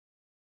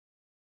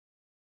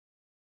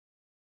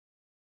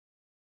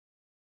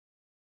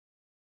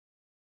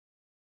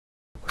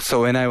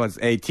So when I was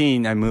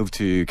 18, I moved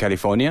to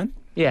California.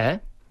 Yeah.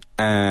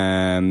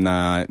 And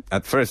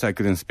at first I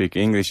couldn't speak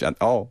English at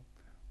all,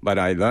 but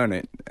I learned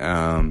it.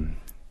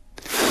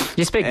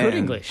 You speak good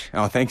English.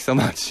 Oh, thanks so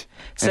much.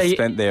 So I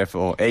spent there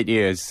for 8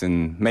 years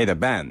and made a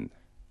band,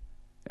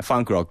 a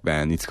funk rock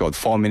band. It's called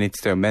 4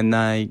 Minutes Till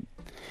Midnight.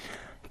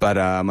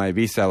 But my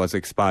visa was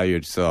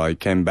expired, so I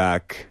came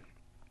back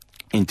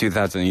in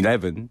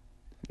 2011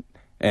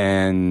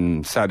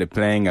 and started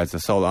playing as a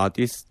solo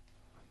artist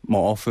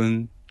more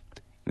often.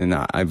 And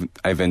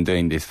I've been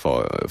doing this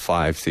for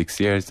 5-6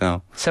 years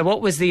now. So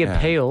what was the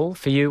appeal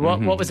for you?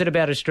 What was it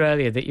about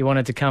Australia that you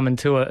wanted to come and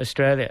tour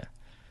Australia?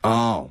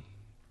 Oh,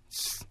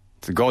 it's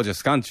a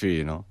gorgeous country,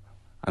 you know.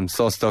 I'm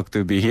so stoked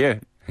to be here.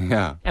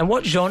 Yeah. And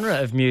what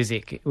genre of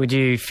music would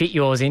you fit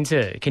yours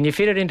into? Can you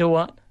fit it into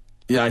what?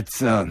 Yeah,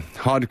 it's a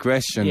hard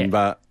question,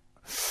 but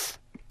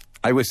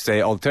I would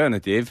say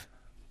alternative,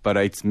 but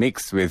it's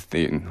mixed with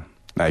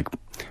like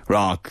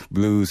rock,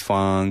 blues,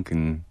 funk,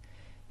 and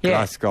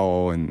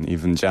classical, and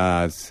even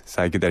jazz,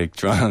 psychedelic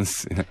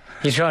trance.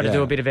 You try to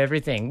do a bit of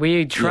everything. Were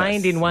you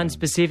trained in one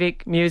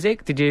specific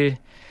music? Did you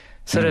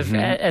sort of,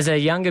 as a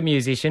younger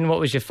musician, what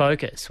was your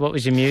focus? What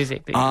was your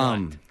music that you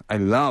liked? I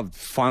loved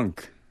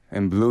funk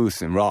and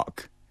blues and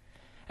rock.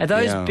 Are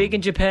those big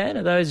in Japan?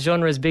 Are those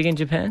genres big in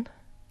Japan?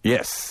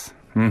 Yes.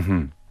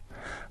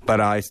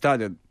 But I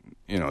started,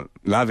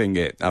 loving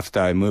it after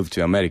I moved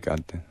to America.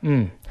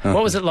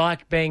 What was it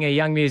like being a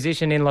young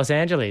musician in Los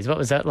Angeles? What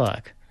was that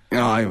like?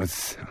 I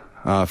was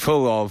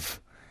full of,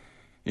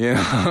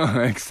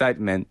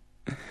 excitement.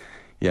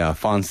 Yeah,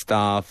 fun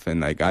stuff.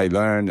 And I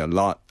learned a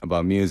lot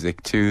about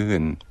music too.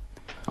 And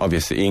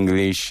obviously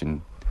English.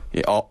 And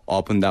it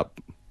opened up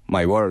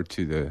my world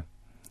to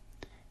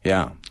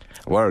the,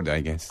 world, I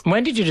guess.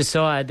 When did you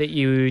decide that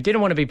you didn't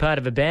want to be part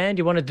of a band?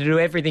 You wanted to do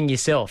everything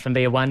yourself and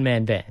be a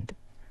one-man band?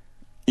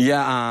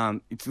 Yeah,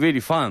 it's really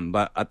fun.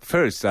 But at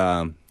first,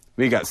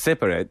 we got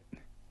separate.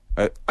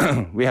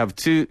 We have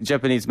 2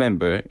 Japanese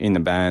members in the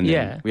band.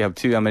 Yeah. And we have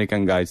 2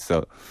 American guys.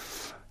 So,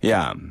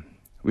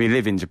 we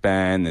live in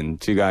Japan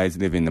and 2 guys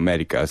live in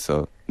America.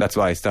 So that's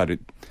why I started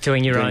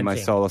doing my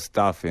solo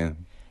stuff. Yeah.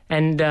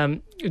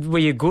 And were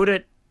you good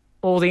at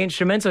all the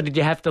instruments, or did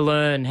you have to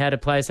learn how to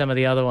play some of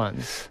the other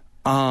ones?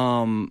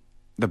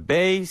 The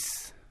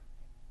bass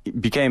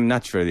became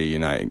naturally,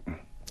 on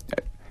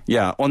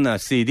the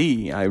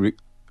CD, I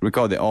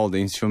recorded all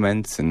the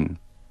instruments and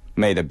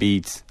made the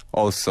beats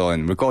also,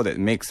 and recorded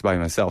mix by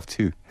myself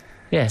too.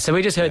 Yeah, so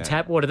we just heard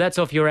Tap Water. That's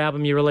off your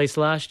album you released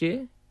last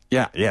year?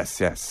 Yeah, yes.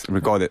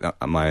 Recorded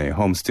at my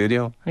home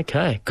studio.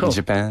 Okay, cool. In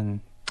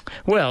Japan.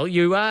 Well,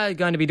 you are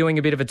going to be doing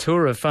a bit of a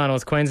tour of Far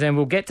North Queensland.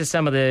 We'll get to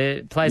some of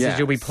the places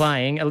you'll be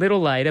playing a little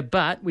later,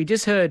 but we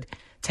just heard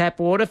Tap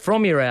Water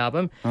from your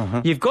album.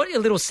 You've got your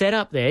little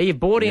setup there. You've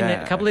brought in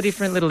a couple of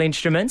different little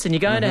instruments, and you're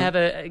going to have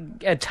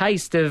a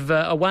taste of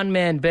a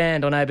one-man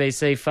band on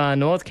ABC Far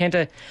North.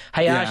 Kenta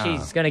Hayashi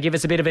is going to give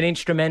us a bit of an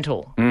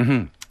instrumental.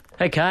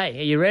 Okay,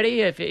 are you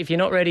ready? If you're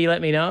not ready,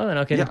 let me know, and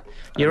I can.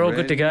 You're all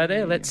good to go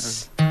there.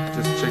 Let's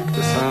just check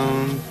the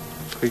sound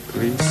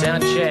quickly.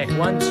 Sound check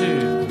 1,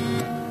 2.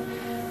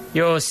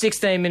 You're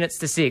 16 minutes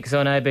to 6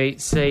 on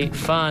ABC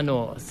Far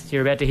North.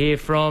 You're about to hear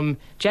from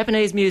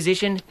Japanese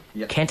musician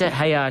Kenta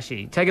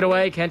Hayashi. Take it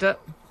away, Kenta.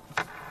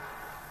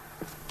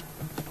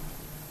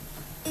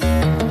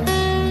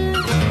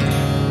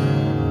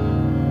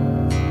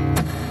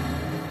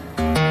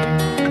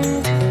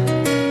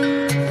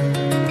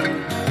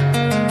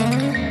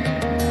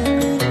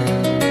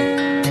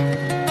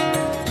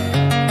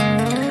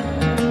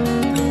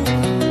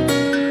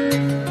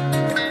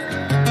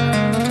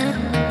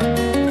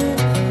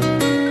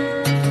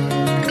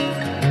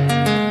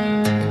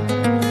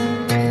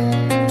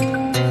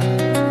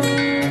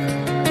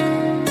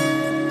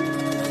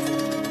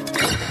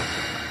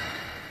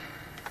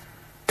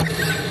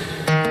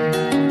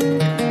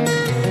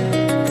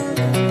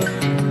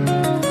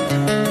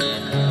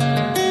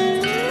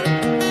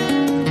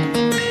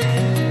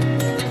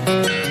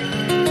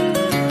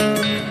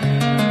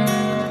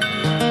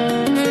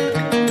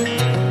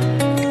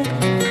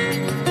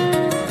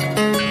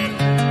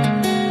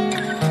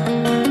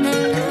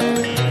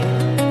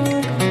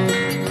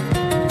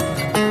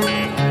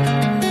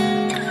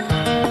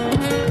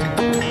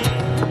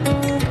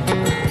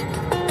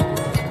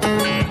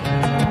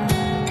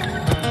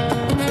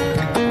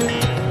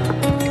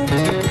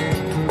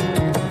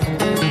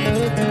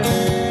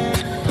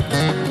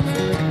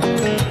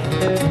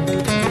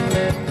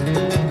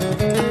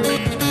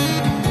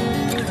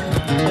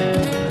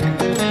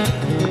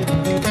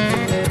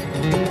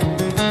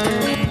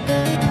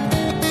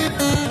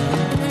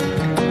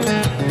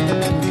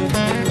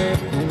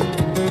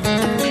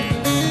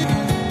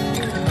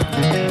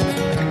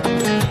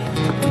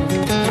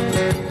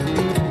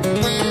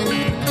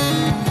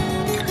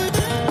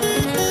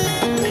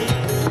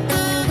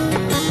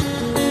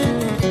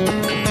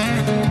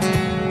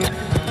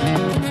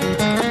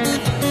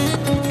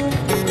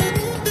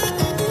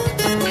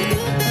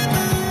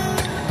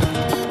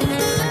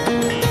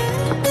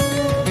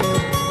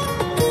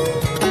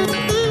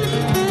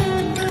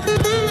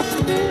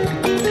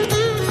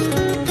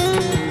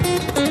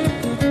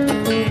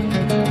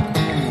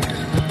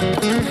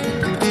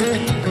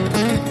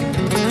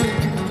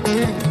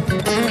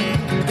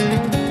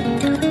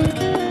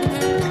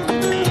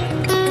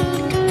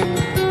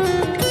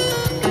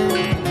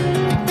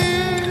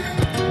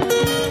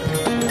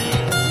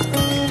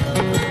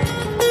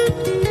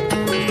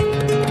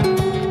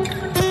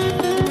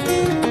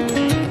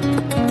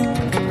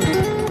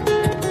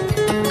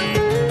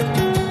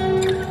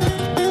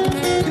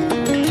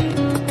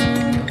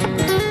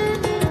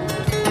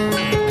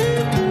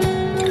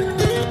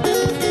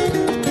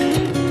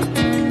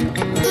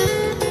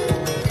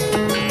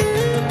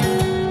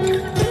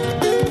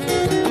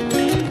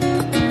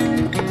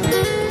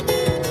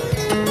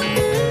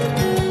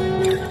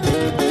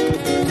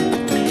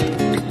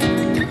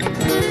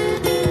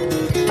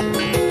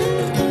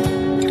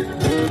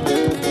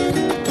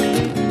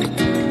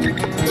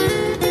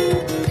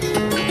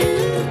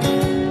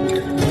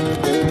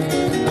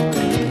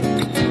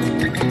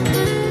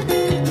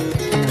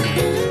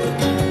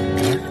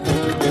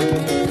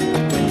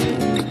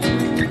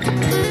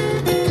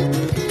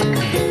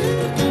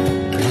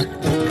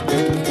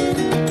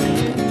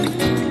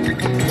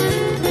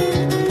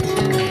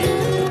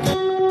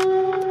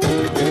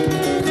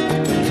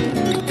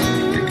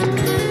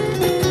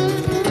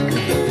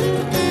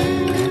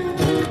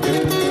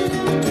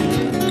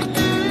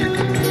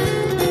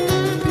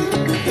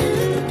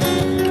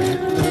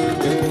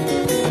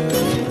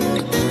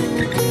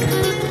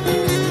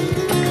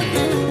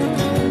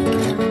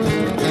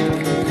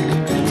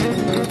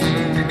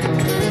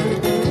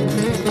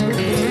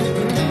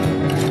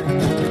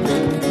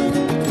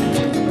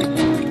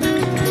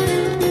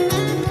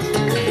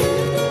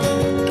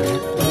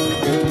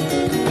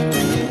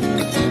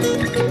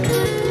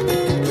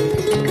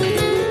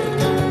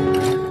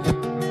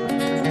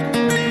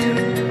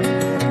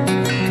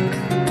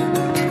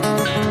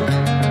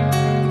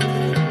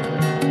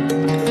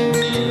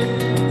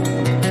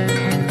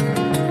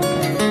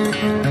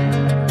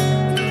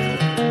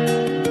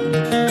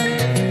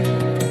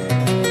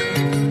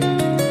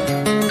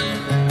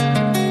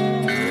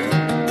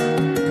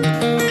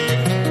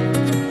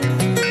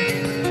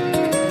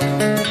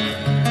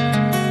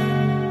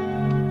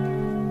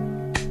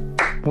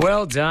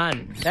 Well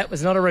done. That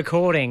was not a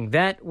recording.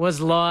 That was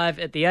live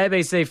at the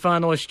ABC Far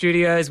North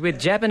studios with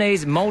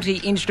Japanese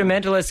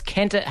multi-instrumentalist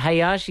Kenta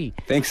Hayashi.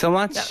 Thanks so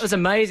much. That was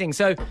amazing.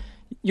 So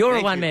you're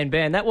a one-man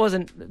band. That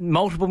wasn't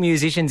multiple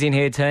musicians in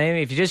here, team.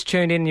 If you just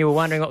tuned in and you were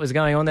wondering what was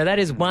going on there, that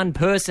is one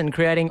person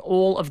creating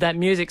all of that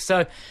music.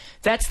 So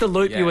that's the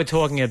loop you were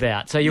talking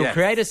about. So you'll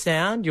create a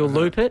sound, you'll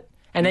loop it,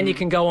 and then you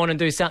can go on and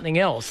do something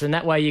else. And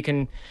that way you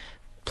can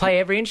play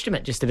every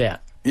instrument just about.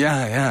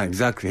 Yeah,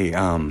 exactly.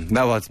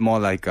 That was more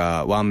like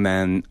a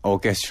one-man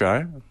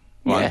orchestra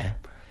one. Yeah.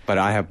 But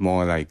I have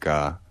more like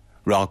a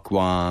rock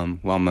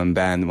one-man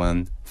band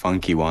one,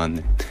 funky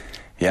one.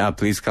 Yeah,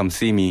 please come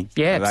see me.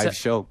 Yeah, live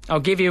show. I'll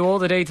give you all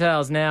the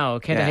details now.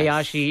 Kenta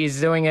Hayashi is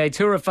doing a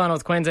tour of Far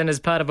North Queensland as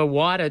part of a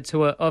wider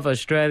tour of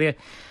Australia.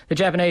 The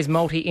Japanese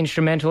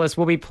multi-instrumentalist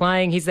will be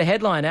playing. He's the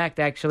headline act,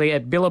 actually,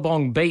 at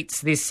Billabong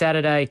Beats this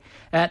Saturday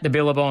at the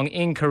Billabong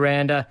in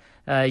Kuranda.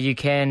 You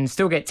can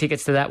still get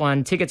tickets to that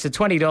one. Tickets are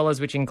 $20,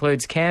 which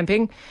includes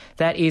camping.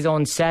 That is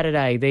on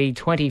Saturday, the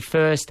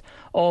 21st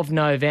of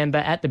November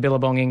at the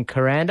Billabong in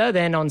Kuranda.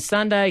 Then on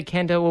Sunday,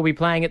 Kenta will be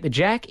playing at the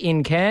Jack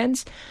in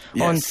Cairns.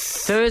 Yes. On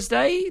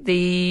Thursday,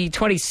 the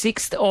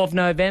 26th of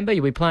November,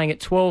 you'll be playing at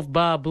 12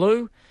 Bar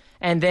Blue.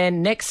 And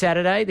then next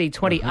Saturday, the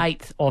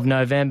 28th of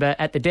November,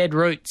 at the Dead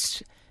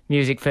Roots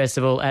Music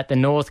Festival at the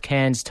North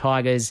Cairns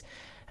Tigers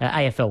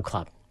AFL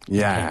Club.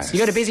 Yes. You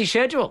got a busy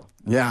schedule.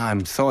 Yeah,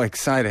 I'm so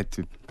excited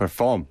to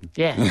perform.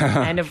 Yeah,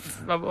 and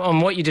on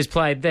what you just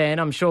played then,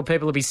 I'm sure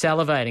people will be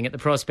salivating at the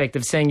prospect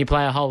of seeing you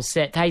play a whole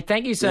set. Hey,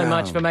 thank you so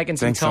much for making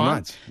some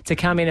time to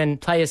come in and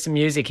play us some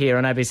music here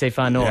on ABC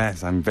Far North.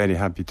 Yes, I'm very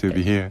happy to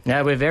be here.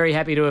 No, we're very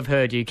happy to have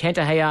heard you.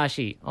 Kenta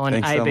Hayashi on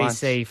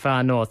ABC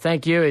Far North.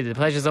 Thank you. The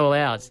pleasure's all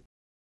ours.